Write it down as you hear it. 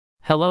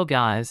Hello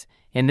guys,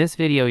 in this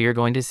video you're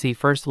going to see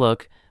first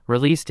look,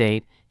 release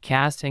date,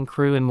 cast and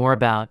crew and more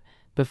about.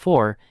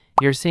 Before,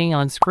 you're seeing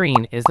on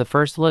screen is the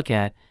first look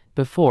at,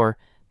 Before,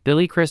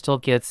 Billy Crystal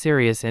gets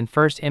serious in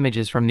first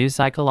images from new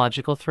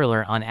psychological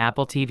thriller on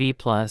Apple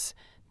TV+.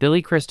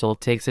 Billy Crystal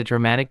takes a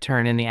dramatic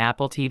turn in the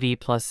Apple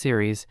TV+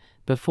 series,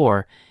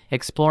 Before,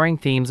 exploring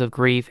themes of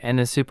grief and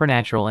the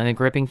supernatural in a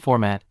gripping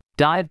format.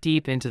 Dive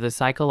deep into the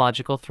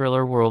psychological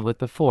thriller world with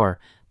Before,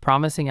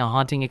 promising a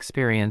haunting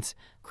experience.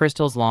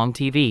 Crystal's long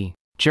TV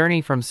journey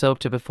from soap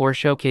to Before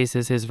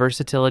showcases his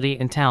versatility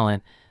and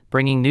talent,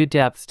 bringing new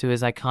depths to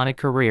his iconic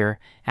career.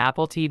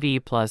 Apple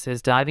TV+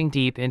 is diving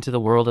deep into the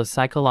world of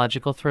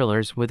psychological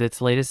thrillers with its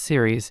latest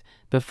series,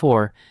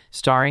 Before,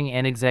 starring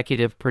and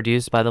executive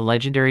produced by the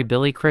legendary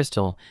Billy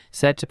Crystal,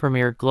 set to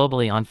premiere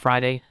globally on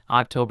Friday,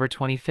 October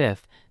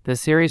 25th. The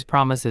series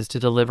promises to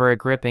deliver a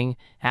gripping,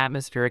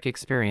 atmospheric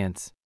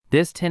experience.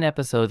 This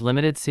 10-episode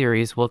limited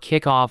series will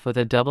kick off with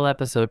a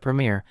double-episode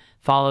premiere,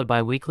 followed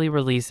by weekly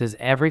releases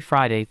every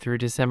Friday through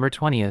December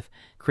 20th,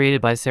 created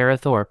by Sarah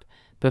Thorpe.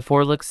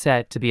 Before looks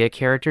set to be a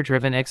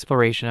character-driven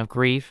exploration of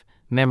grief,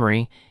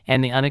 memory,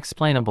 and the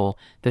unexplainable.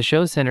 The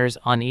show centers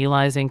on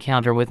Eli's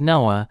encounter with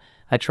Noah,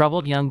 a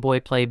troubled young boy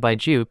played by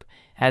Jupe.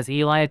 As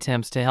Eli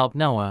attempts to help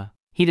Noah,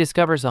 he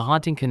discovers a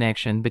haunting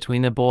connection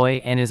between the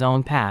boy and his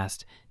own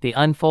past. The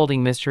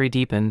unfolding mystery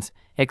deepens,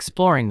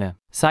 exploring the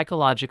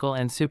psychological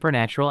and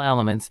supernatural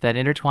elements that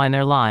intertwine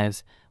their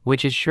lives,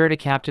 which is sure to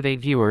captivate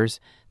viewers.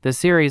 The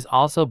series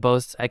also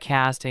boasts a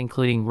cast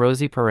including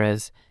Rosie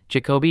Perez,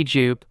 Jacoby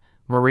Jupe,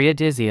 Maria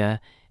Dizia,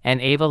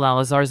 and Ava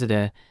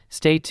Lalazarzada.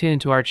 Stay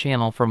tuned to our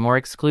channel for more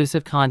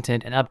exclusive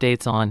content and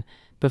updates on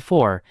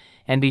Before,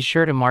 and be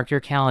sure to mark your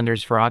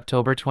calendars for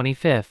October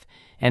 25th.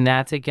 And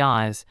that's it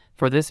guys,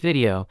 for this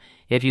video.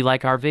 If you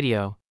like our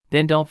video,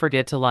 then don't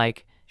forget to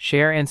like,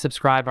 share and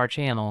subscribe our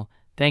channel.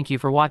 Thank you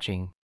for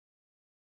watching.